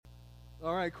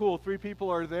All right, cool. 3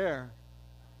 people are there.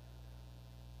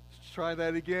 Let's try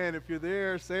that again. If you're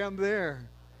there, say I'm there.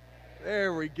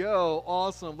 There we go.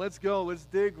 Awesome. Let's go. Let's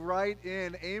dig right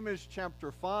in. Amos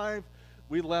chapter 5.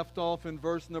 We left off in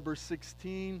verse number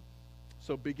 16.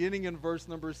 So beginning in verse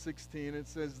number 16, it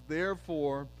says,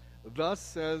 "Therefore, thus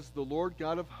says the Lord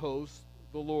God of hosts,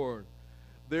 the Lord,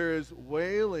 there is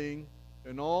wailing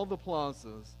in all the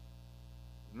plazas.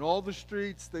 In all the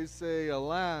streets they say,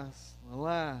 Alas,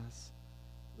 alas.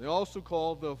 They also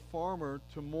call the farmer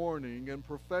to mourning and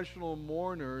professional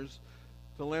mourners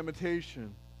to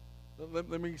lamentation." Let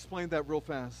me explain that real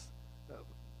fast.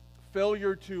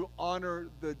 Failure to honor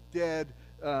the dead,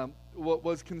 what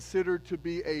was considered to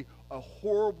be a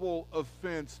horrible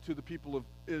offense to the people of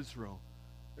Israel.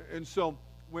 And so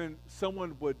when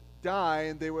someone would die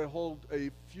and they would hold a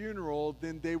funeral,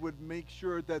 then they would make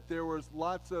sure that there was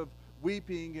lots of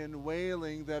weeping and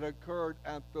wailing that occurred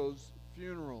at those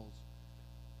funerals.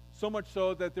 So much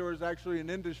so that there was actually an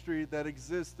industry that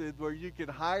existed where you could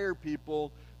hire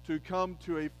people to come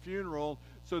to a funeral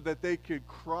so that they could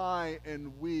cry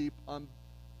and weep on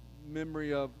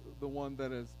memory of the one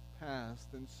that has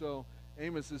passed. And so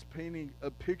Amos is painting a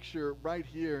picture right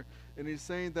here, and he's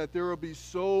saying that there will be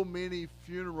so many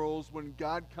funerals when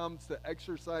God comes to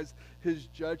exercise his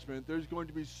judgment. There's going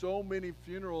to be so many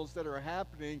funerals that are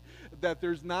happening that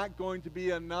there's not going to be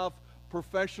enough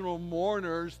professional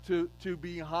mourners to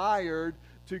be hired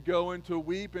to go and to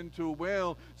weep and to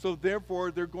wail. So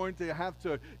therefore, they're going to have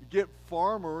to get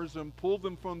farmers and pull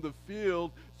them from the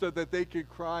field so that they could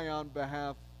cry on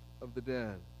behalf of the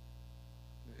dead.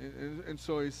 And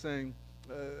so he's saying,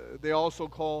 they also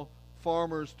call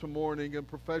farmers to mourning and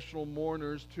professional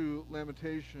mourners to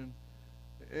lamentation.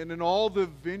 And in all the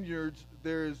vineyards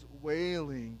there is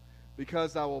wailing,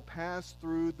 because I will pass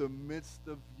through the midst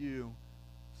of you,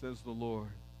 says the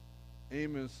Lord.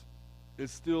 Amos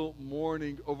is still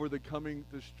mourning over the coming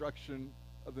destruction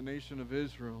of the nation of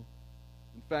Israel.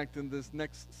 In fact, in this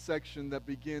next section that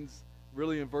begins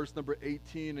really in verse number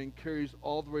 18 and carries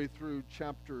all the way through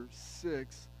chapter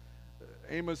 6,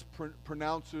 Amos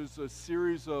pronounces a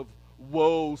series of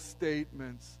woe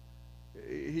statements.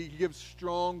 He gives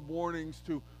strong warnings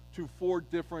to 4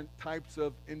 different types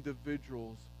of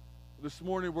individuals. This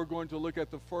morning we're going to look at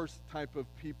the first type of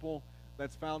people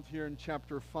that's found here in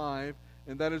chapter 5,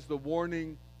 and that is the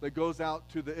warning that goes out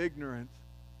to the ignorant.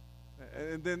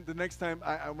 And then the next time,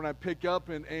 when I pick up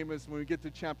in Amos, when we get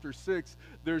to chapter 6,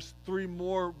 there's 3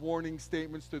 more warning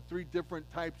statements to 3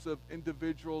 different types of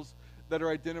individuals that are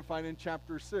identified in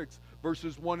chapter 6.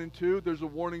 Verses 1 and 2, there's a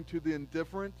warning to the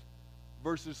indifferent.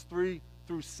 Verses 3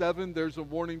 through 7, there's a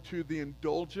warning to the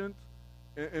indulgent.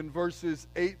 In verses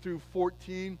 8 through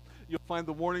 14, you'll find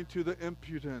the warning to the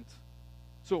impudent.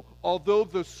 So although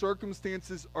the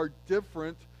circumstances are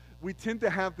different, we tend to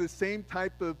have the same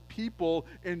type of people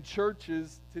in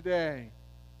churches today.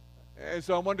 And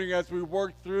so I'm wondering, as we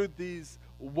work through these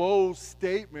woe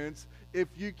statements, if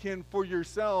you can, for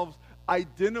yourselves,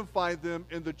 identify them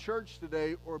in the church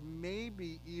today, or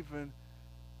maybe even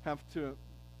have to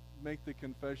make the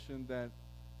confession that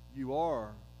you are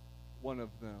one of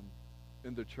them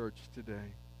in the church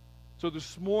today. So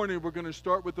this morning, we're going to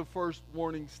start with the first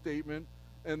warning statement,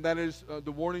 and that is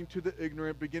the warning to the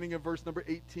ignorant, beginning in verse number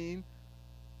 18.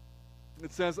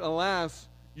 It says, "Alas,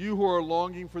 you who are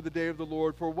longing for the day of the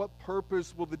Lord, for what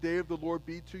purpose will the day of the Lord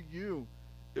be to you?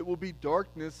 It will be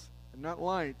darkness and not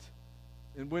light.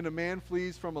 And when a man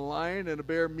flees from a lion and a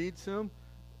bear meets him,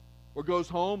 or goes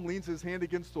home, leans his hand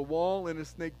against a wall, and a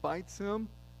snake bites him,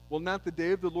 will not the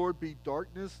day of the Lord be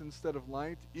darkness instead of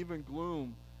light, even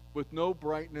gloom with no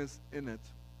brightness in it?"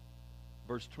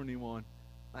 Verse 21,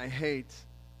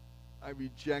 "I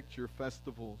reject your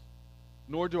festivals,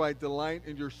 nor do I delight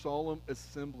in your solemn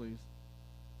assemblies.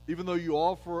 Even though you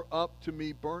offer up to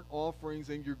me burnt offerings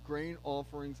and your grain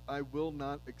offerings, I will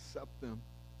not accept them.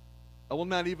 I will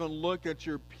not even look at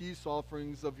your peace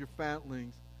offerings of your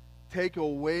fatlings. Take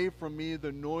away from me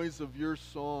the noise of your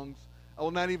songs. I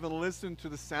will not even listen to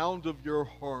the sound of your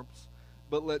harps,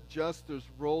 but let justice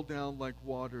roll down like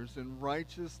waters and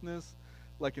righteousness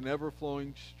like an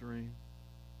ever-flowing stream.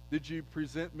 Did you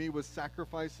present me with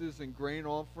sacrifices and grain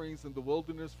offerings in the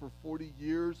wilderness for 40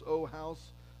 years, O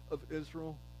house of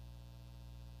Israel?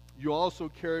 You also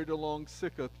carried along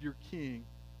Sikkuth, your king,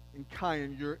 and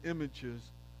Kian, your images,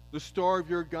 the star of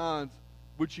your gods,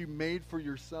 which you made for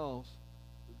yourselves.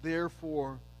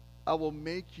 Therefore, I will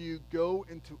make you go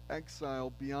into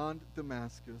exile beyond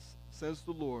Damascus, says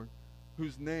the Lord,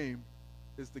 whose name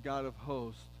is the God of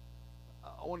hosts."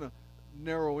 I want to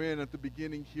narrow in at the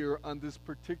beginning here on this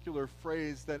particular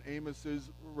phrase that Amos is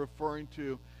referring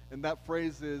to And that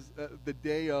phrase is the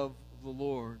day of the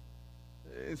Lord.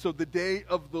 And so the day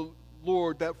of the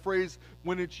Lord, that phrase,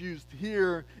 when it's used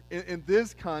here in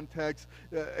this context,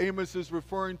 Amos is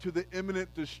referring to the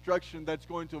imminent destruction that's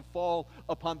going to fall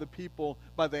upon the people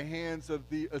by the hands of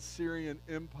the Assyrian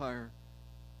Empire.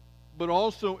 But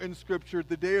also in Scripture,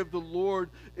 the day of the Lord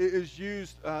is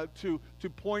used to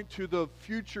point to the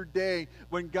future day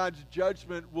when God's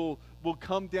judgment will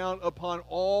come down upon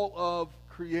all of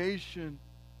creation.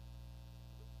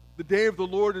 The day of the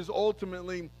Lord is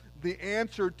ultimately the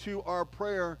answer to our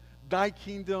prayer, "Thy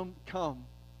kingdom come."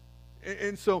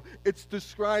 And so it's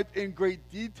described in great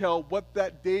detail what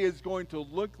that day is going to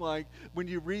look like when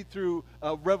you read through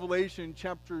Revelation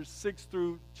chapter 6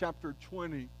 through chapter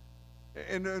 20.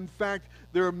 And in fact,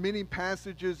 there are many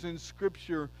passages in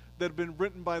Scripture that have been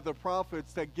written by the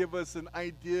prophets that give us an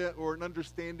idea or an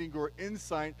understanding or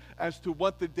insight as to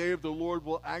what the day of the Lord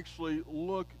will actually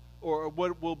look or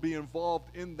what will be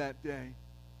involved in that day.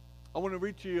 I want to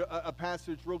read to you a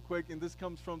passage real quick, and this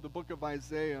comes from the book of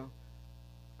Isaiah.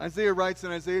 Isaiah writes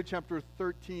in Isaiah chapter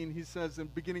 13, he says in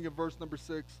beginning of verse number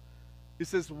 6, he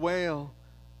says, "Wail,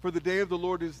 for the day of the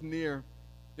Lord is near.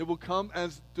 It will come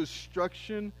as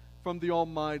destruction from the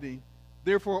Almighty.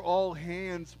 Therefore all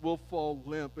hands will fall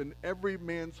limp, and every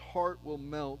man's heart will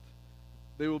melt.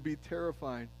 They will be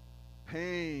terrified.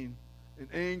 Pain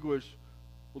and anguish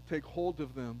will take hold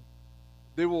of them.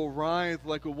 They will writhe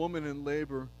like a woman in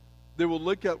labor. They will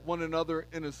look at one another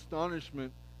in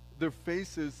astonishment, their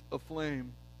faces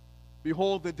aflame.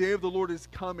 Behold, the day of the Lord is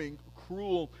coming,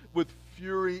 cruel with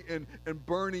fury and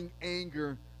burning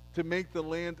anger, to make the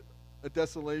land a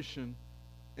desolation.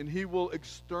 And he will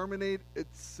exterminate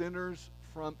its sinners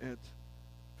from it.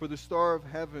 For the star of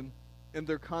heaven and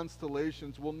their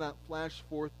constellations will not flash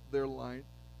forth their light.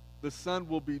 The sun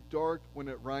will be dark when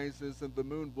it rises, and the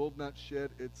moon will not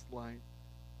shed its light.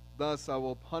 Thus I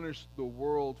will punish the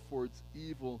world for its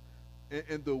evil,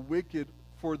 and the wicked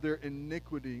for their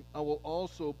iniquity. I will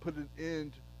also put an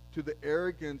end to the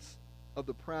arrogance of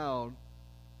the proud,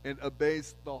 and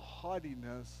abase the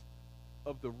haughtiness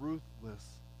of the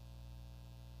ruthless."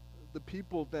 The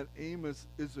people that Amos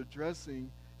is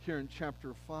addressing here in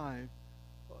chapter 5,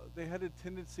 they had a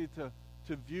tendency to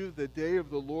view the day of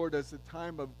the Lord as a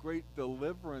time of great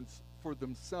deliverance for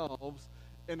themselves,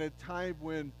 and a time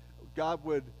when God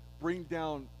would bring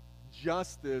down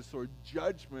justice or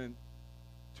judgment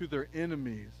to their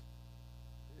enemies.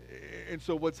 And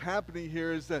so what's happening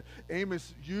here is that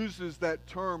Amos uses that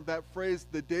term, that phrase,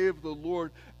 the day of the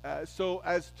Lord, so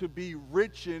as to be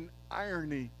rich in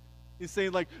irony. He's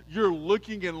saying, like, you're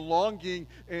looking and longing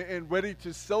and ready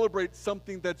to celebrate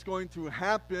something that's going to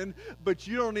happen, but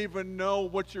you don't even know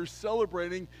what you're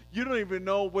celebrating. You don't even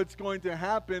know what's going to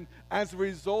happen as a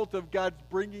result of God's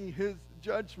bringing his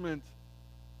judgment.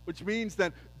 Which means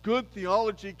that good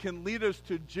theology can lead us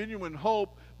to genuine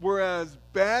hope, whereas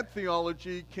bad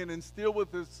theology can instill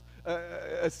with us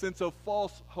a sense of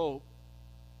false hope.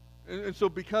 And so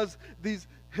because these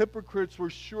hypocrites were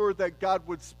sure that God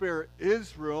would spare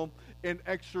Israel and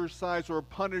exercise or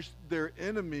punish their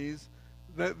enemies,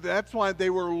 that's why they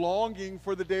were longing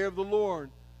for the day of the Lord,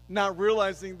 not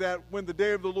realizing that when the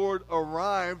day of the Lord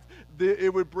arrived,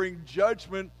 it would bring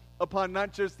judgment upon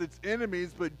not just its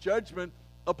enemies, but judgment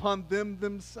upon them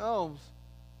themselves.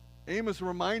 Amos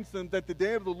reminds them that the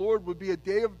day of the Lord would be a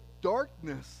day of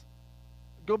darkness.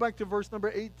 Go back to verse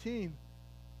number 18.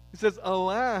 He says,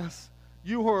 "Alas,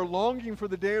 you who are longing for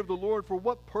the day of the Lord, for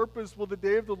what purpose will the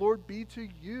day of the Lord be to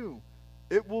you?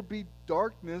 It will be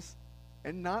darkness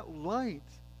and not light."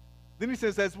 Then he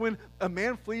says, "As when a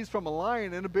man flees from a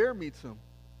lion and a bear meets him,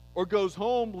 or goes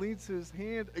home, leans his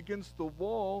hand against the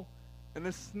wall, and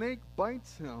a snake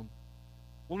bites him.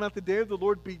 Will not the day of the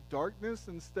Lord be darkness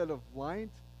instead of light,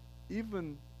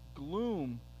 even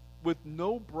gloom with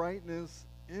no brightness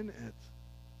in it?"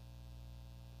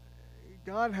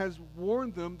 God has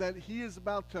warned them that he is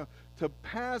about to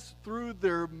pass through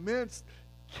their midst,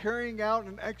 carrying out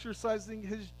and exercising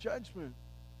his judgment.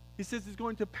 He says he's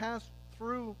going to pass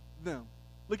through them.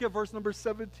 Look at verse number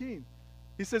 17.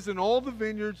 He says, "In all the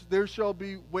vineyards there shall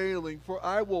be wailing, for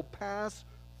I will pass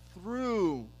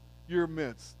through your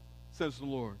midst, says the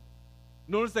Lord."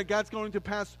 Notice that God's going to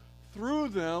pass through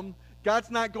them. God's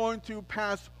not going to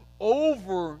pass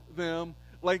over them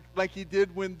like he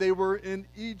did when they were in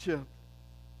Egypt.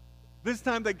 This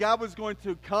time that God was going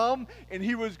to come and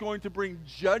he was going to bring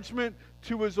judgment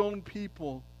to his own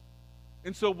people.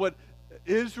 And so what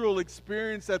Israel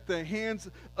experienced at the hands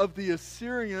of the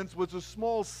Assyrians was a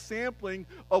small sampling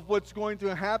of what's going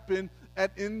to happen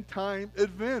at end time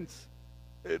events.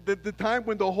 The time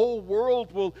when the whole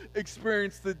world will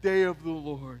experience the day of the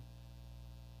Lord.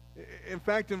 In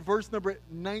fact, in verse number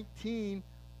 19,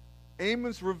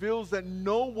 Amos reveals that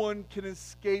no one can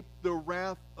escape the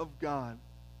wrath of God.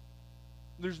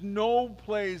 There's no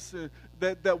place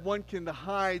that one can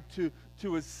hide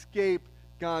to escape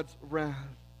God's wrath.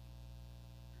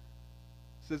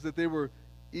 It says that they were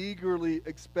eagerly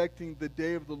expecting the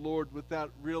day of the Lord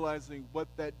without realizing what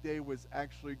that day was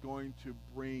actually going to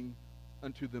bring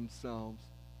unto themselves.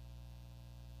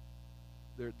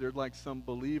 They're like some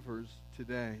believers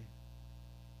today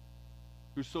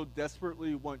who so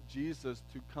desperately want Jesus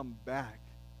to come back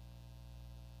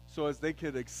so as they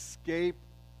could escape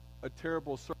a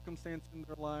terrible circumstance in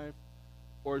their life,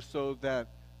 or so that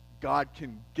God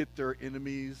can get their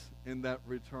enemies in that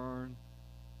return.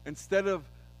 Instead of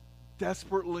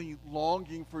desperately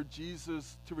longing for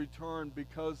Jesus to return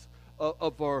because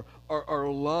of our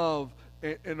love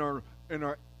and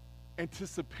our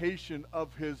anticipation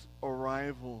of his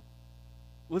arrival.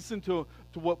 Listen to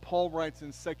what Paul writes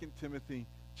in 2 Timothy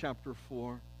chapter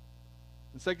 4.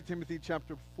 In 2 Timothy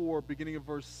chapter 4, beginning of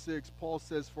verse 6, Paul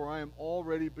says, "For I am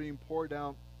already being poured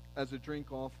out as a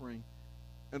drink offering,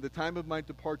 and the time of my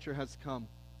departure has come.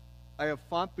 I have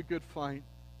fought the good fight.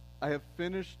 I have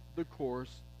finished the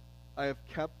course. I have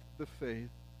kept the faith.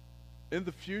 In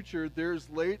the future there is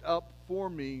laid up for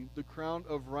me the crown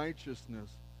of righteousness,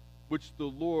 which the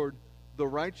Lord, the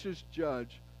righteous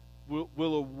judge,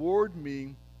 will award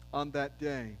me on that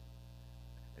day.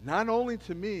 And not only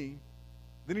to me,"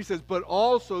 then he says, "but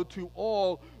also to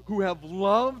all who have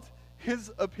loved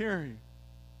his appearing."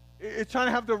 It's trying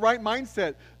to have the right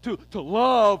mindset to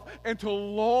love and to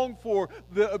long for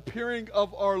the appearing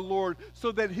of our Lord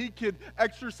so that he could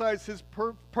exercise his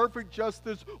perfect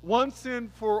justice once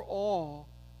and for all.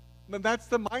 And that's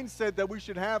the mindset that we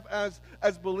should have as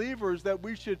believers, that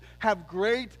we should have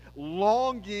great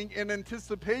longing and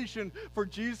anticipation for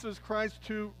Jesus Christ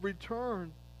to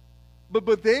return.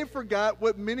 But they forgot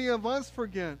what many of us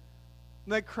forget,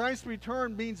 that Christ's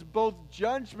return means both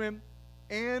judgment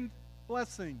and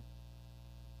blessing.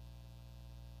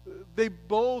 They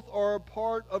both are a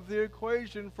part of the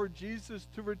equation for Jesus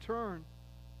to return.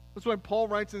 That's why Paul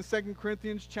writes in 2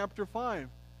 Corinthians chapter 5.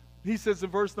 He says in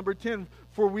verse number 10,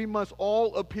 "For we must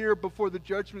all appear before the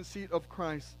judgment seat of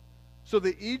Christ, so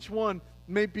that each one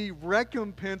may be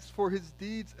recompensed for his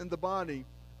deeds in the body,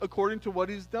 according to what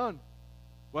he's done,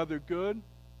 whether good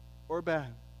or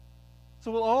bad."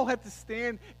 So we'll all have to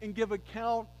stand and give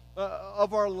account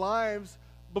of our lives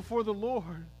before the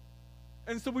Lord.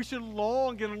 And so we should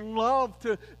long and love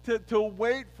to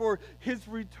wait for his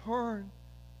return.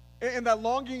 And that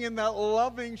longing and that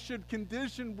loving should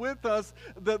condition with us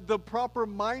the proper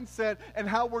mindset and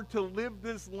how we're to live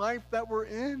this life that we're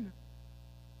in,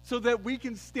 so that we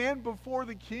can stand before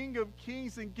the King of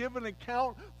Kings and give an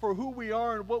account for who we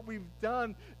are and what we've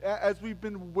done as we've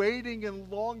been waiting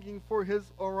and longing for his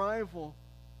arrival.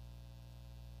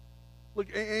 Look,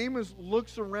 Amos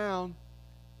looks around,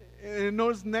 and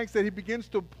notice next that he begins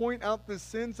to point out the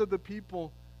sins of the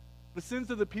people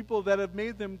that have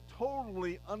made them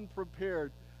totally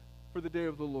unprepared for the day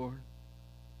of the Lord.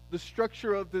 The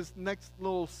structure of this next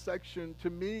little section, to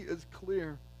me, is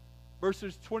clear.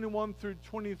 Verses 21 through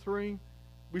 23,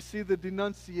 we see the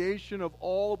denunciation of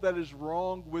all that is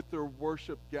wrong with their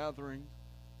worship gatherings.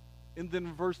 And then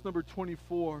in verse number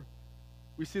 24,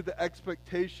 we see the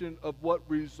expectation of what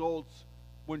results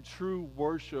when true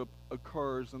worship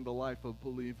occurs in the life of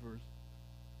believers.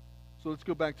 So let's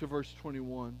go back to verse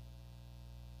 21.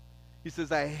 He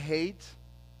says, I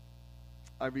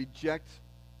reject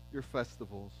your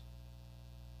festivals,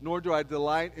 nor do I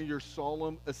delight in your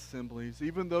solemn assemblies.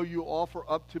 Even though you offer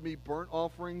up to me burnt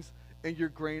offerings and your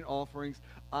grain offerings,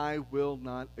 I will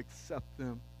not accept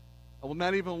them. I will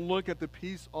not even look at the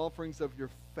peace offerings of your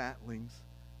fatlings.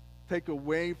 Take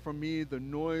away from me the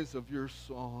noise of your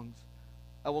songs.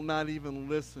 I will not even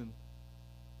listen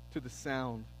to the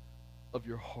sound of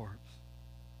your harps.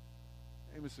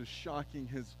 Amos is shocking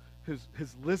his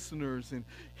listeners, and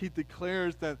he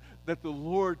declares that the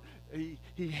Lord,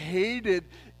 he hated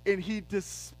and he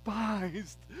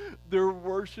despised their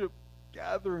worship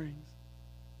gatherings.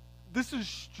 This is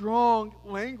strong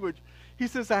language. He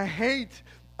says, I hate,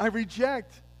 I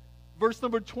reject. Verse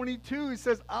number 22, he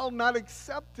says, I'll not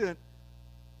accept it.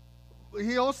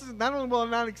 He also says, not only will I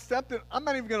not accept it, I'm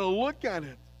not even going to look at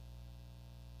it.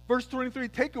 Verse 23,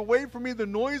 take away from me the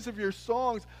noise of your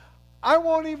songs. I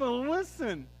won't even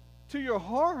listen to your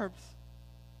harps.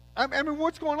 I mean,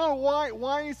 what's going on?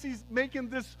 Why is he making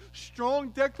this strong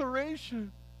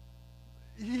declaration?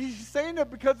 He's saying it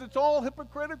because it's all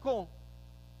hypocritical.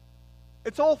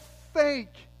 It's all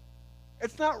fake.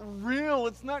 It's not real.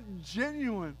 It's not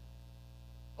genuine.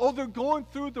 Oh, they're going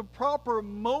through the proper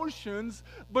motions,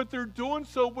 but they're doing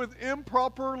so with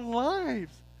improper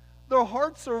lives. Their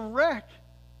hearts are wrecked.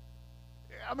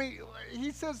 I mean,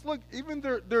 he says, look, even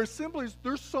their assemblies,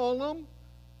 they're solemn.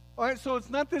 All right, so it's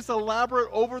not this elaborate,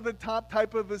 over-the-top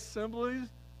type of assemblies.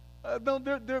 No,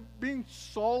 they're being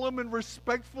solemn and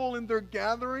respectful in their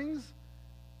gatherings.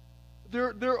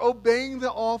 They're obeying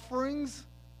the offerings.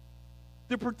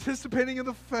 They're participating in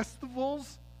the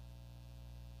festivals.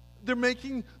 They're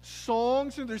making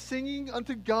songs and they're singing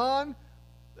unto God.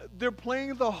 They're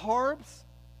playing the harps.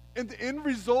 And the end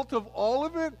result of all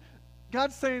of it,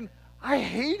 God's saying, I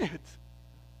hate it.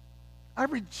 I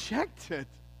reject it.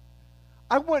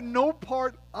 I want no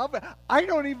part of it. I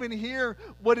don't even hear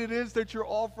what it is that you're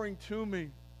offering to me.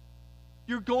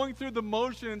 You're going through the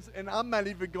motions, and I'm not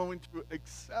even going to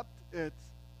accept it.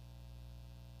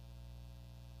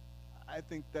 I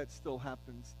think that still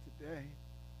happens today.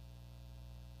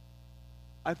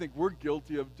 I think we're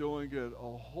guilty of doing it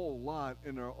a whole lot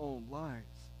in our own lives,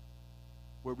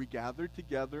 where we gather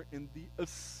together in the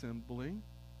assembly.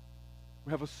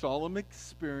 We have a solemn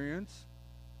experience.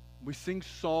 We sing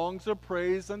songs of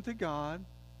praise unto God,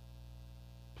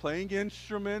 playing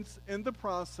instruments in the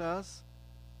process.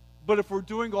 But if we're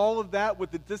doing all of that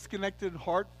with a disconnected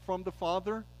heart from the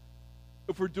Father,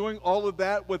 if we're doing all of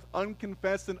that with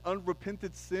unconfessed and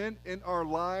unrepented sin in our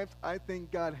lives, I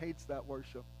think God hates that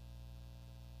worship.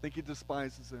 I think he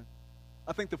despises it.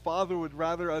 I think the Father would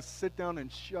rather us sit down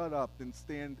and shut up than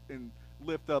stand and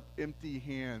lift up empty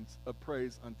hands of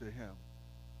praise unto him.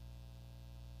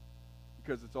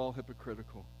 Because it's all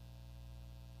hypocritical.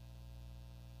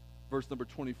 Verse number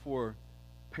 24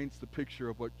 paints the picture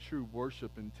of what true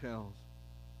worship entails.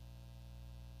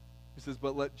 He says,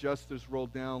 but let justice roll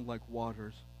down like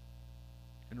waters,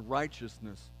 and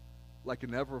righteousness like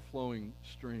an ever-flowing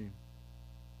stream.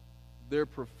 Their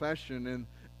profession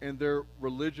and their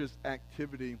religious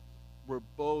activity were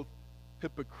both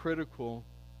hypocritical.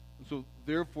 And so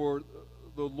therefore,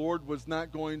 the Lord was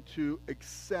not going to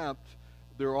accept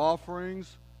their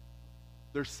offerings,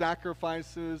 their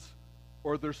sacrifices,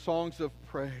 or their songs of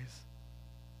praise.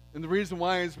 And the reason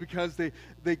why is because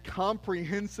they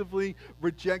comprehensively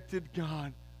rejected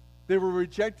God. They were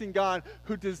rejecting God,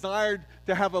 who desired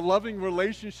to have a loving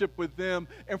relationship with them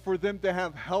and for them to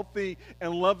have healthy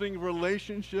and loving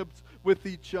relationships with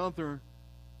each other.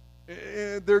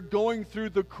 They're going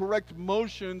through the correct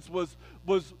motions was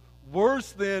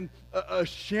worse than a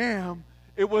sham.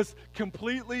 It was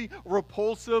completely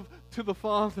repulsive to the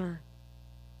Father.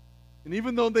 And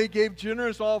even though they gave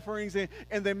generous offerings and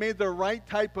they made the right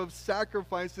type of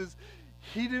sacrifices,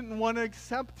 he didn't want to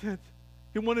accept it.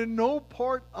 He wanted no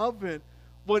part of it.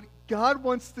 What God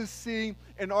wants to see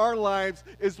in our lives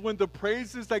is when the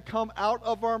praises that come out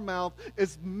of our mouth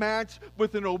is matched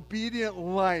with an obedient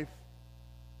life.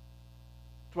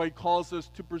 That's why he calls us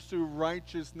to pursue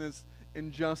righteousness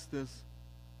and justice.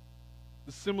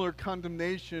 The similar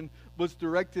condemnation was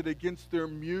directed against their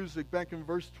music. Back in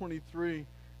verse 23,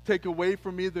 take away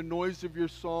from me the noise of your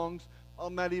songs. I'll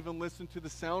not even listen to the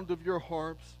sound of your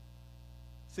harps.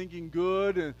 Singing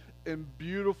good and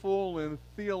beautiful and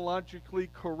theologically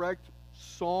correct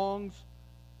songs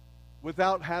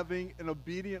without having an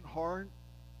obedient heart,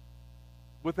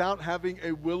 without having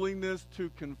a willingness to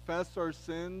confess our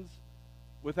sins,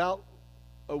 without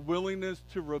a willingness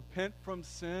to repent from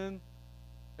sin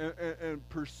and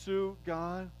pursue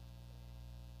God.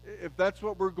 If that's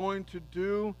what we're going to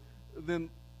do, then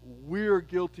we're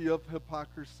guilty of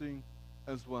hypocrisy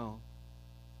as well.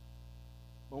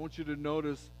 I want you to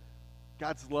notice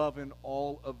God's love in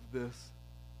all of this.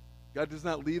 God does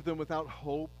not leave them without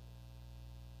hope.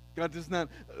 God does not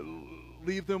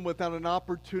leave them without an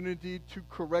opportunity to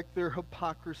correct their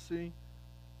hypocrisy.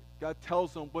 God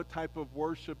tells them what type of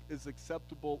worship is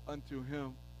acceptable unto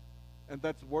him. And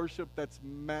that's worship that's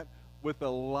met with a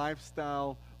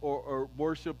lifestyle or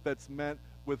worship that's met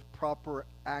with proper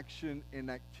action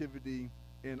and activity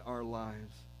in our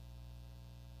lives.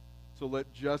 So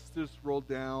let justice roll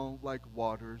down like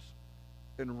waters,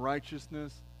 and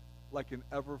righteousness like an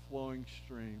ever-flowing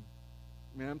stream.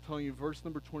 Man, I'm telling you, verse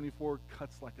number 24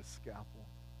 cuts like a scalpel.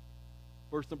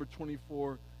 Verse number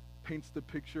 24 paints the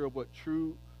picture of what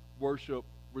true worship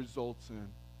results in.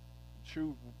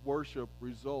 True worship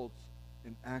results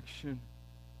in action.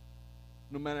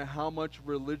 No matter how much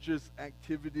religious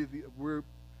activity we're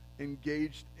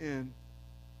engaged in,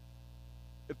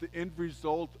 if the end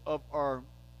result of our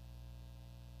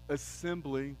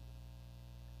assembly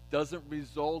doesn't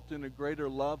result in a greater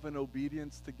love and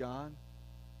obedience to God,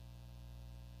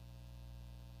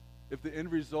 if the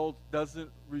end result doesn't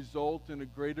result in a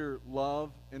greater love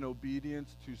and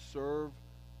obedience to serve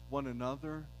one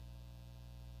another,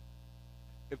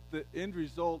 if the end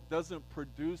result doesn't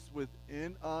produce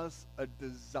within us a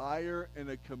desire and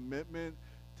a commitment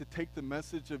to take the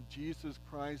message of Jesus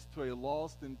Christ to a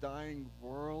lost and dying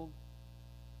world,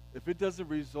 if it doesn't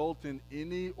result in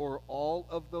any or all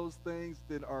of those things,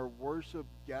 then our worship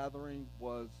gathering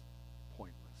was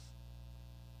pointless.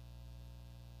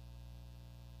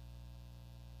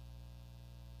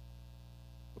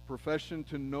 A profession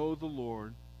to know the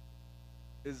Lord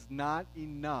is not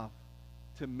enough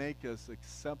to make us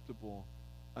acceptable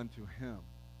unto Him.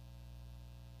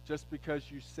 Just because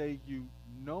you say you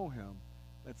know Him,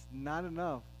 that's not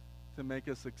enough to make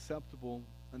us acceptable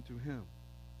unto Him.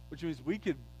 Which means we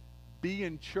could be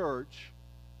in church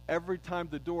every time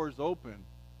the door is open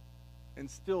and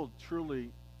still truly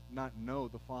not know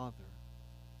the Father.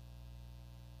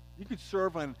 You could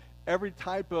serve on every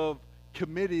type of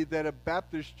committee that a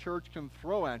Baptist church can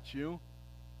throw at you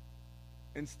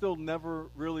and still never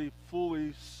really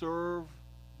fully serve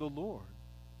the Lord.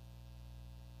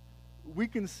 We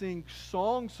can sing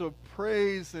songs of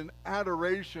praise and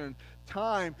adoration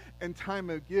time and time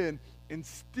again and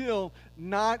still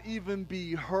not even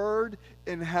be heard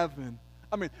in heaven.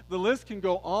 I mean, the list can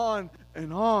go on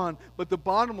and on, but the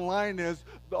bottom line is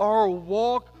our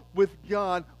walk with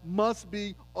God must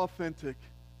be authentic,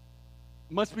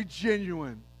 must be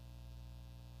genuine.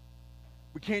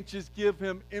 We can't just give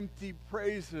Him empty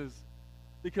praises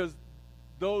because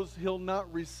those He'll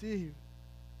not receive.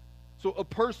 So a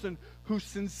person who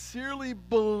sincerely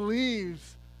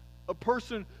believes, a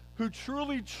person who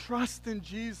truly trusts in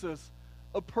Jesus,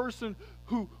 a person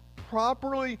who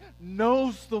properly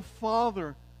knows the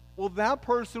Father, well, that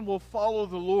person will follow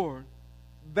the Lord.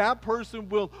 That person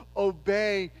will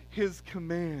obey His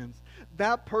commands.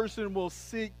 That person will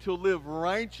seek to live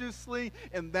righteously,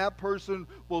 and that person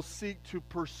will seek to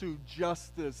pursue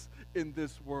justice in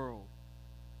this world.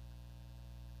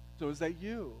 So is that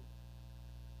you?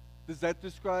 Does that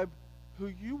describe who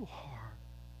you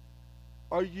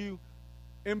are? Are you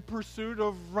in pursuit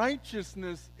of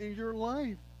righteousness in your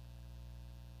life?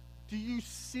 Do you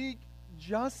seek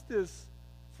justice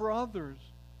for others?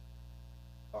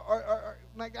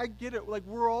 Like, I get it. Like,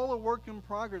 we're all a work in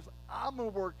progress. I'm a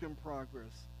work in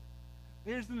progress.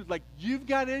 Here's the news. Like, you've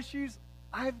got issues.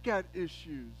 I've got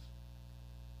issues.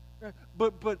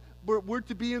 But we're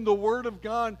to be in the Word of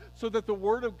God so that the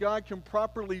Word of God can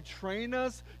properly train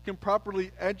us, can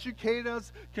properly educate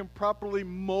us, can properly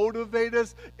motivate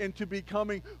us into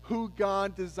becoming who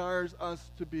God desires us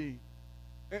to be.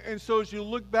 And so as you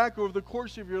look back over the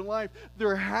course of your life,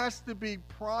 there has to be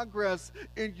progress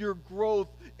in your growth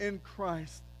in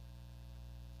Christ.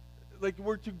 Like,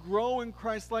 we're to grow in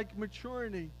Christ like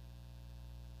maturity.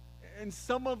 And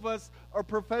some of us are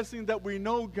professing that we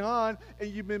know God, and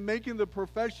you've been making the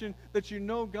profession that you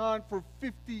know God for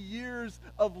 50 years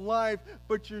of life,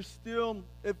 but you're still,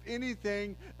 if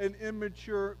anything, an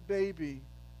immature baby.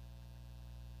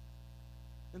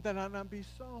 And that ought not be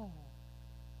so.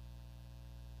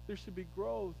 There should be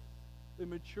growth and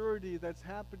maturity that's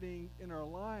happening in our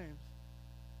lives.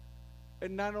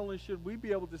 And not only should we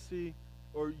be able to see,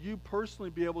 or you personally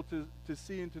be able to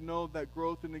see and to know that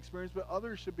growth and experience, but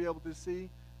others should be able to see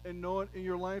and know it in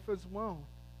your life as well.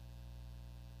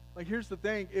 Like, here's the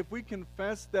thing. If we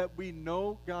confess that we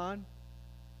know God,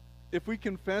 if we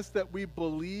confess that we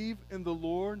believe in the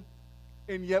Lord,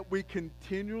 and yet we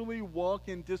continually walk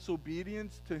in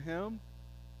disobedience to Him,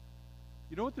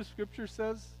 you know what the Scripture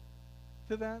says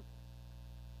to that?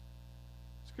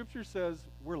 Scripture says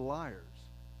we're liars.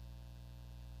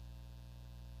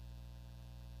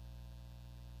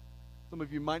 Some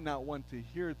of you might not want to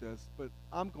hear this, but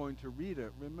I'm going to read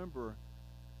it. Remember,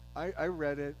 I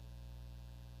read it.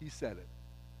 He said it.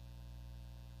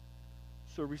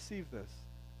 So receive this.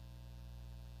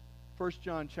 1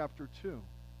 John chapter 2.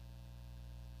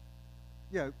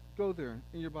 Yeah, go there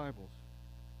in your Bibles.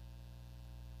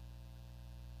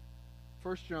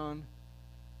 1 John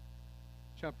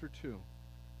chapter 2.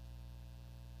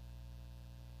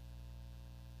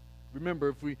 Remember,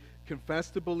 if we confess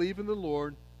to believe in the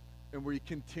Lord, and we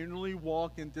continually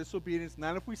walk in disobedience,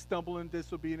 not if we stumble in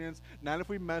disobedience, not if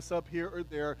we mess up here or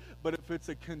there, but if it's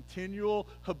a continual,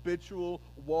 habitual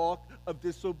walk of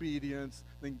disobedience,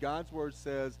 then God's Word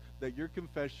says that your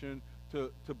confession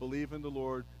to believe in the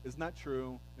Lord is not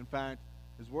true. In fact,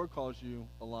 His Word calls you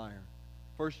a liar.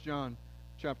 1 John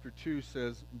chapter 2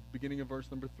 says, beginning of verse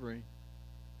number 3, it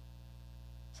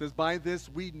says, "By this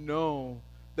we know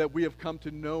that we have come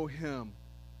to know Him."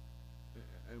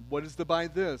 And what is the by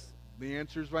this? The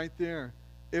answer is right there.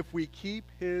 if we keep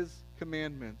his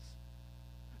commandments.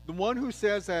 The one who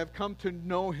says, I have come to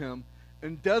know him,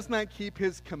 and does not keep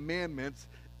his commandments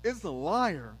is a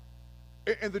liar,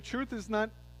 and the truth is not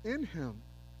in him.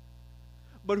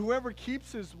 But whoever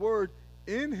keeps his word,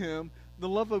 in him the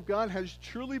love of God has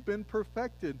truly been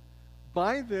perfected.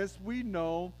 By this we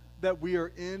know that we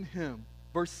are in him.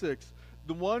 Verse 6,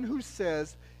 the one who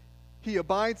says he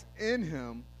abides in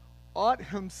him ought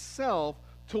himself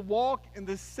to walk in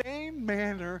the same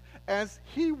manner as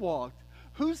he walked.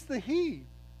 Who's the he?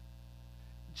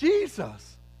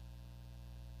 Jesus.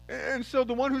 And so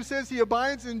the one who says he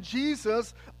abides in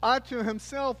Jesus ought to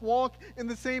himself walk in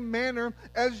the same manner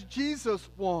as Jesus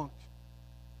walked.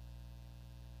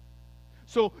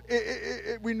 So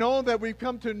we know that we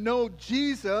come to know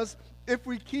Jesus if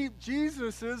we keep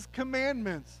Jesus'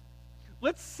 commandments.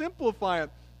 Let's simplify it.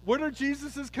 What are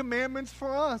Jesus' commandments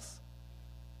for us?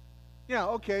 Yeah,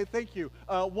 okay, thank you.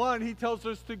 One, he tells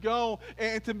us to go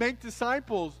and to make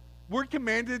disciples. We're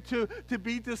commanded to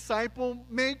be disciple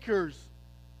makers,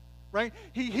 right?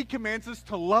 He commands us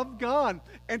to love God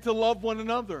and to love one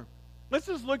another. Let's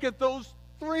just look at those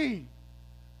three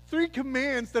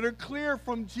commands that are clear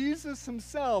from Jesus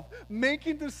himself: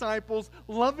 making disciples,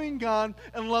 loving God,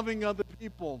 and loving other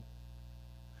people.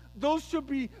 Those should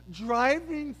be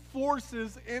driving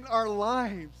forces in our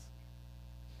lives.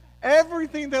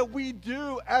 Everything that we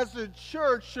do as a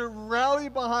church should rally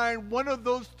behind one of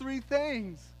those three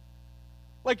things.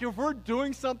 Like if we're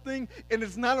doing something and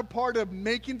it's not a part of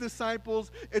making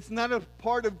disciples, it's not a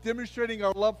part of demonstrating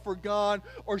our love for God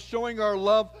or showing our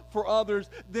love for others,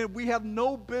 then we have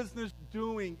no business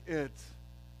doing it.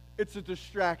 It's a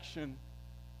distraction.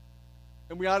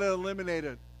 And we ought to eliminate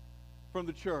it from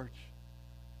the church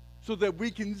so that we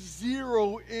can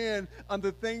zero in on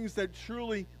the things that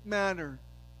truly matter.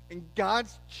 And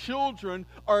God's children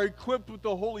are equipped with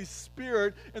the Holy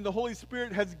Spirit, and the Holy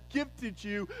Spirit has gifted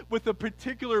you with a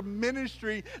particular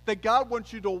ministry that God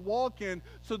wants you to walk in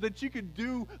so that you can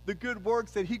do the good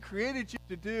works that he created you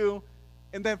to do,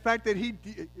 and the fact that he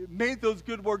made those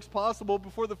good works possible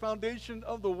before the foundation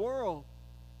of the world.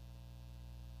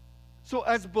 So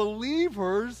as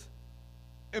believers,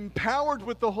 empowered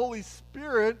with the Holy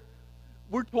Spirit,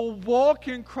 we're to walk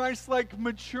in Christ-like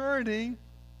maturity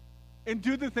and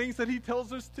do the things that he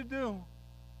tells us to do.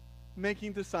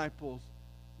 Making disciples,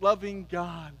 loving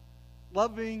God,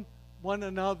 loving one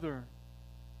another.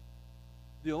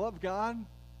 Do you love God?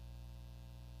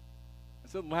 I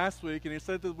said last week, and I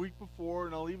said the week before,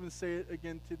 and I'll even say it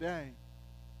again today.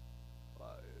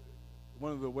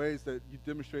 One of the ways that you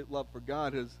demonstrate love for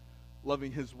God is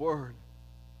loving his word.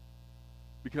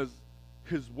 Because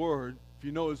his word, if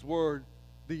you know his word,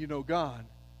 then you know God.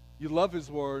 You love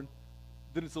his word,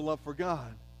 then it's a love for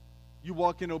God. You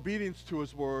walk in obedience to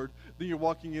his word, then you're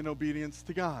walking in obedience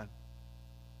to God.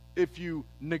 If you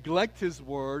neglect his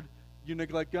word, you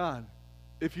neglect God.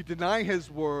 If you deny his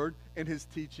word and his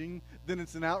teaching, then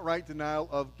it's an outright denial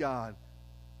of God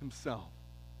himself.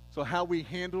 So how we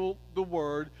handle the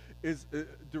word is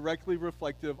directly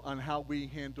reflective on how we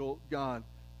handle God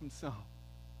himself.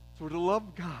 So we're to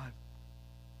love God.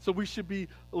 So we should be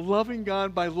loving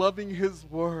God by loving his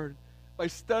word, by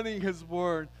studying his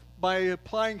word, by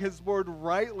applying his word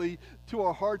rightly to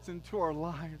our hearts and to our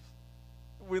lives.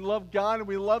 We love God and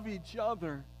we love each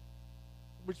other,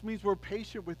 which means we're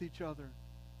patient with each other.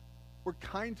 We're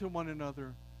kind to one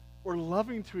another. We're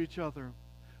loving to each other.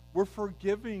 We're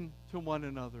forgiving to one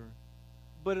another.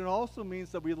 But it also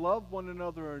means that we love one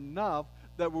another enough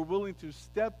that we're willing to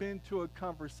step into a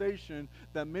conversation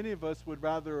that many of us would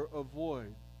rather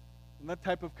avoid. And that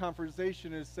type of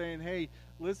conversation is saying, hey,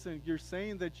 listen, you're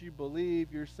saying that you believe,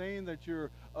 you're saying that you're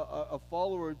a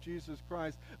follower of Jesus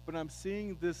Christ, but I'm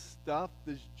seeing this stuff,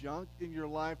 this junk in your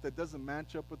life that doesn't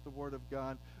match up with the Word of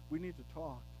God. We need to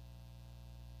talk.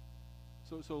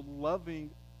 So loving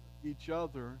each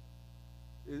other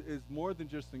is more than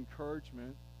just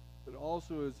encouragement, but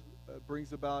also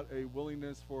brings about a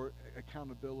willingness for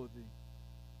accountability.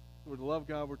 We're to love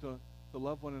God, we're to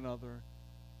love one another,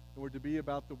 and we're to be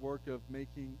about the work of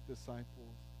making disciples.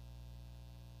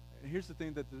 And here's the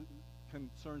thing that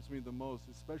concerns me the most,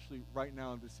 especially right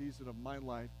now in the season of my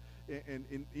life,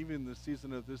 and even the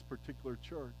season of this particular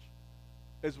church,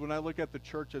 is when I look at the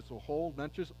church as a whole,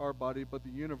 not just our body, but the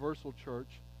universal church,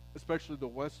 especially the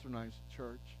westernized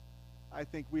church. I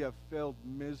think we have failed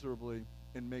miserably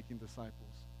in making disciples.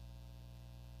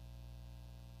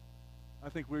 I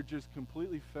think we're just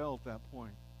completely failed at that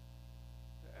point.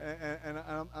 And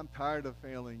I'm tired of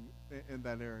failing in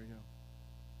that area.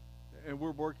 And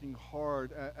we're working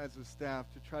hard as a staff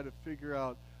to try to figure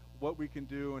out what we can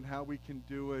do and how we can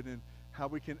do it. And how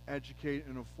we can educate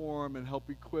and inform and help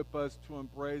equip us to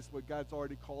embrace what God's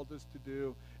already called us to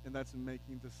do, and that's in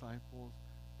making disciples.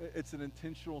 It's an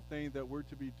intentional thing that we're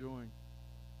to be doing.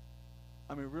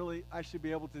 I mean, really, I should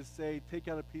be able to say, take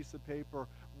out a piece of paper,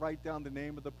 write down the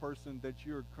name of the person that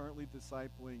you're currently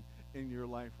discipling in your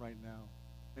life right now.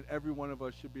 And every one of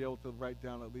us should be able to write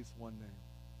down at least one name.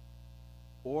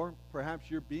 Or perhaps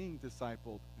you're being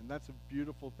discipled, and that's a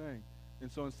beautiful thing.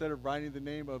 And so instead of writing the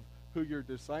name of who you're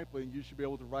discipling, you should be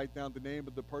able to write down the name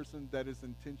of the person that is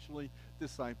intentionally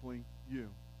discipling you.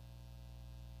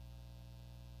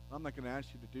 I'm not going to ask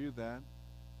you to do that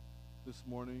this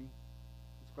morning.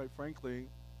 Because quite frankly,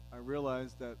 I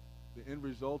realize that the end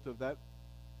result of that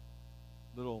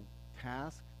little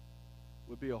task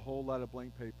would be a whole lot of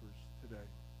blank papers today.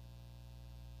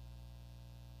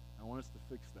 I want us to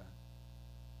fix that.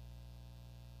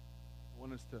 I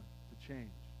want us to change.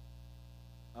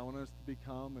 I want us to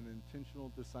become an intentional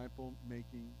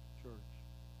disciple-making church.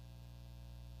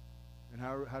 And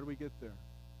how do we get there?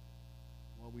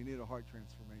 Well, we need a heart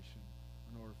transformation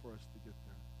in order for us to get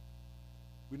there.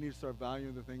 We need to start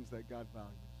valuing the things that God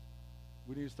values.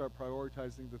 We need to start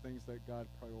prioritizing the things that God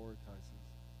prioritizes.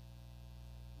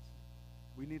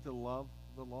 We need to love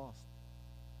the lost.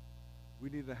 We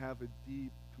need to have a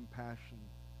deep compassion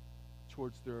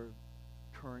towards their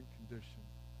current condition.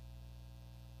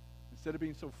 Instead of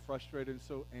being so frustrated and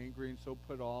so angry and so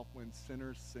put off when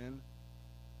sinners sin,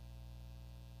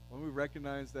 when we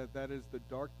recognize that that is the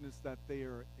darkness that they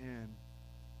are in,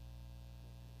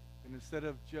 and instead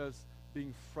of just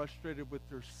being frustrated with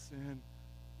their sin,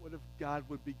 what if God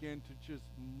would begin to just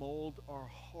mold our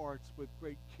hearts with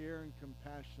great care and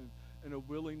compassion and a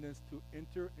willingness to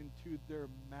enter into their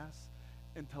mess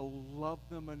and to love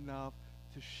them enough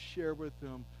to share with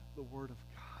them the Word of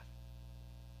God.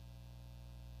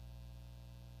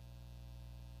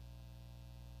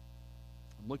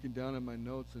 I'm looking down at my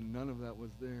notes and none of that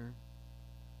was there.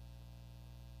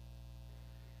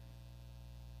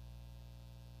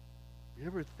 You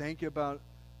ever think about,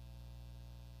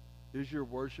 is your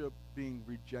worship being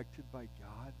rejected by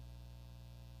God?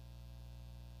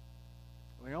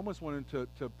 I almost wanted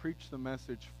to preach the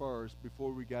message first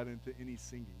before we got into any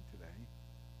singing today.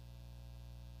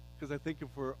 Because I think if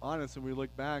we're honest and we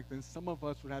look back, then some of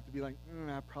us would have to be like,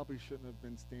 I probably shouldn't have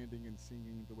been standing and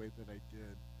singing the way that I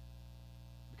did.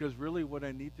 Because really what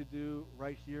I need to do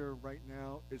right here, right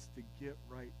now, is to get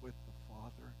right with the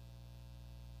Father.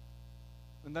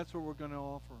 And that's what we're going to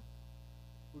offer.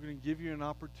 We're going to give you an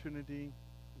opportunity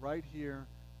right here,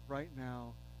 right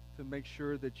now, to make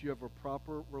sure that you have a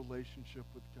proper relationship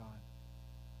with God.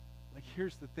 Like,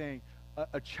 here's the thing.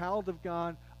 A child of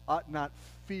God ought not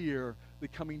fear the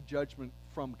coming judgment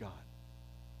from God.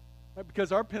 Right?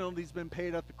 Because our penalty's been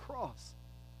paid at the cross.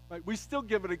 Right? We still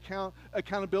give it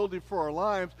accountability for our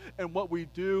lives and what we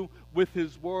do with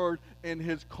His Word and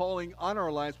His calling on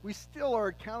our lives. We still are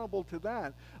accountable to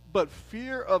that. But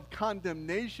fear of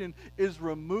condemnation is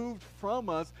removed from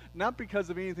us, not because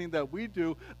of anything that we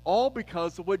do, all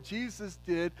because of what Jesus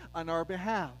did on our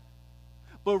behalf.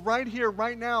 But right here,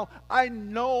 right now, I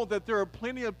know that there are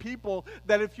plenty of people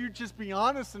that if you just be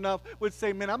honest enough would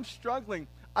say, man, I'm struggling.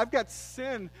 I've got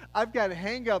sin. I've got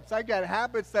hang-ups. I've got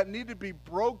habits that need to be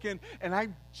broken. And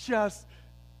I'm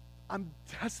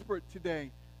desperate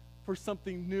today for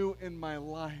something new in my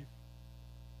life.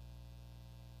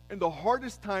 And the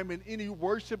hardest time in any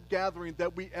worship gathering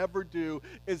that we ever do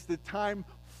is the time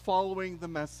following the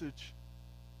message.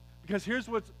 Because here's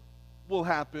what will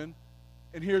happen,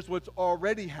 and here's what's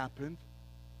already happened,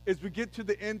 is we get to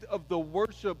the end of the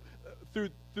worship through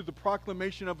the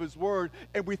proclamation of His Word,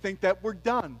 and we think that we're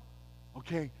done.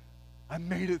 Okay, I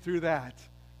made it through that.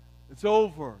 It's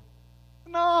over.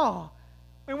 No,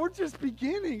 and we're just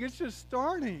beginning. It's just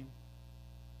starting.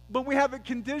 But we have it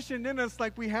conditioned in us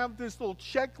like we have this little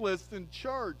checklist in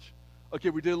church. Okay,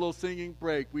 we did a little singing,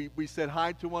 break. We said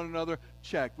hi to one another,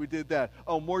 check. We did that.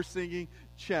 Oh, more singing,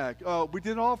 check. Oh, we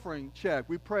did offering, check.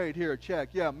 We prayed here, check.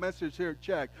 Yeah, message here,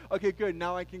 check. Okay, good.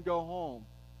 Now I can go home.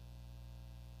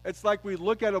 It's like we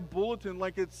look at a bulletin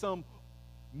like it's some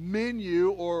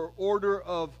menu or order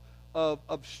of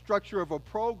structure of a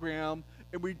program,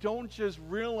 and we don't just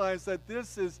realize that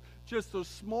this is just a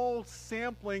small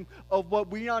sampling of what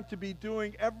we ought to be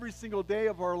doing every single day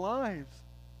of our lives.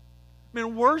 I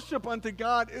mean, worship unto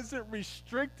God isn't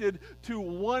restricted to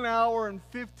 1 hour and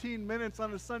 15 minutes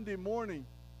on a Sunday morning.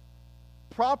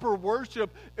 Proper worship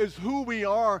is who we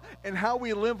are and how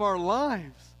we live our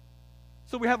lives.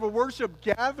 So we have a worship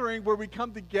gathering where we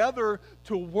come together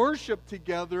to worship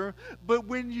together, but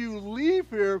when you leave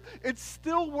here, it's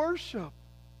still worship.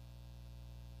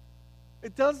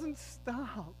 It doesn't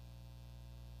stop.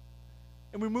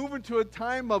 And we move into a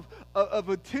time of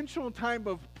intentional time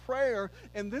of prayer,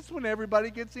 and this one everybody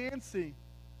gets antsy.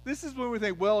 This is when we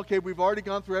think, well, okay, we've already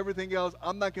gone through everything else.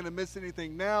 I'm not going to miss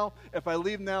anything now. If I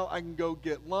leave now, I can go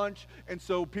get lunch. And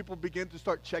so people begin to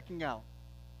start checking out.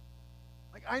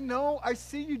 Like, I know, I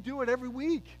see you do it every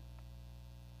week.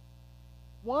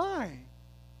 Why?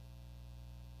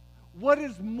 What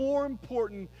is more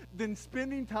important than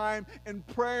spending time in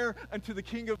prayer unto the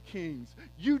King of Kings?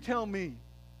 You tell me.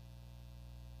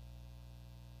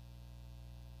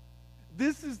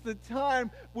 This is the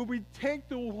time when we take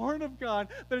the Word of God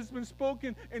that has been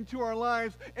spoken into our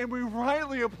lives and we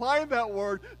rightly apply that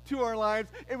Word to our lives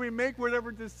and we make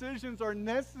whatever decisions are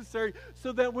necessary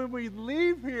so that when we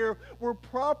leave here, we're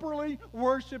properly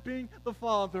worshiping the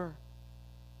Father.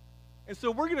 And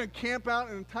so we're going to camp out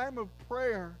in a time of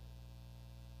prayer,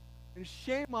 and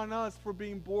shame on us for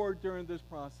being bored during this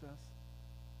process.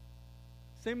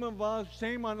 Shame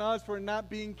on us for not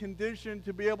being conditioned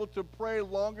to be able to pray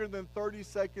longer than 30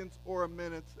 seconds or a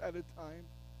minute at a time.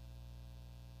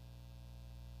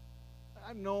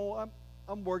 I know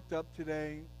I'm worked up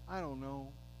today. I don't know.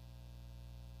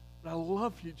 But I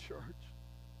love you, church.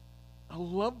 I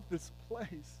love this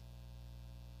place.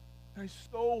 I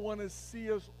so want to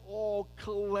see us all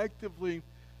collectively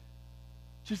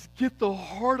just get the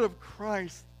heart of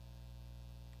Christ.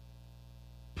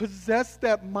 Possess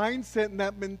that mindset and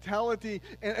that mentality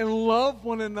and love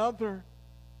one another.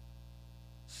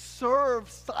 Serve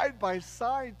side by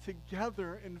side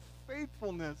together in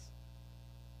faithfulness.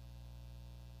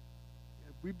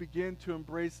 If we begin to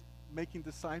embrace making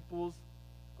disciples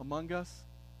among us,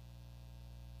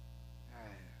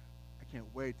 I can't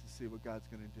wait to see what God's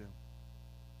going to do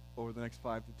over the next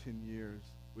 5 to 10 years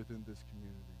within this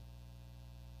community.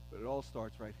 But it all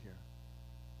starts right here.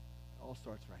 It all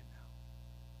starts right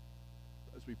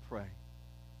now. As we pray,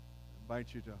 I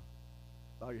invite you to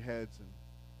bow your heads and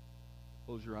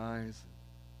close your eyes.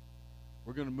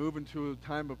 We're going to move into a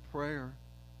time of prayer.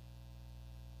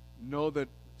 Know that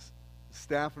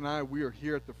staff and I, we are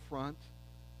here at the front.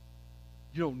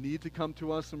 You don't need to come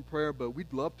to us in prayer, but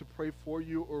we'd love to pray for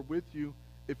you or with you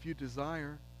if you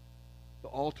desire. The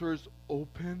altar is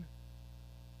open.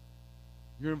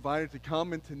 You're invited to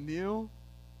come and to kneel,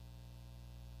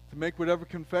 to make whatever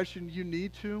confession you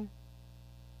need to.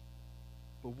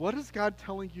 But what is God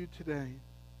telling you today?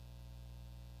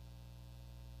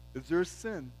 Is there a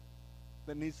sin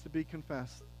that needs to be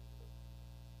confessed?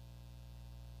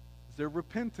 Is there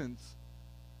repentance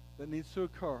that needs to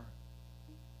occur?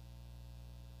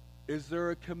 Is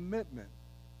there a commitment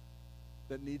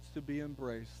that needs to be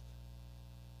embraced?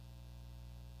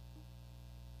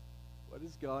 What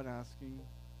is God asking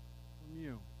from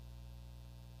you?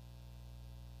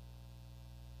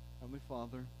 Heavenly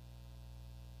Father,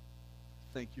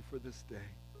 thank you for this day.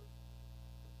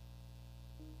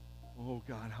 Oh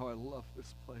God, how I love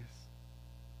this place.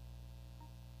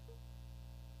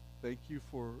 Thank you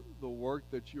for the work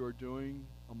that you are doing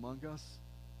among us.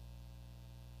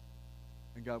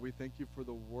 And God, we thank you for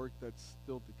the work that's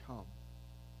still to come.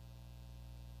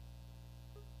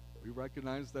 We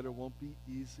recognize that it won't be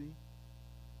easy,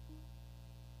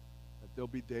 that there'll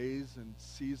be days and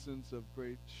seasons of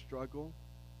great struggle.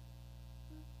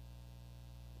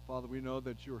 Father, we know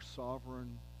that you're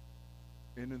sovereign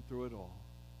in and through it all.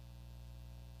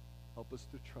 Help us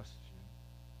to trust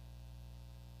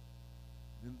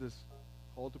you. In this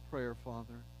call to prayer,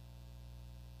 Father,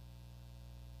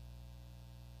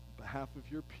 on behalf of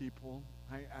your people,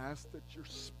 I ask that your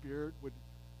Spirit would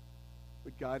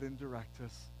guide and direct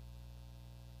us.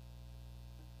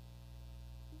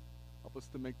 Help us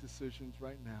to make decisions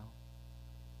right now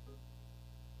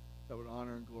that would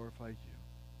honor and glorify you.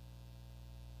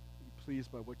 Be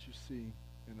pleased by what you see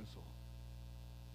in us all.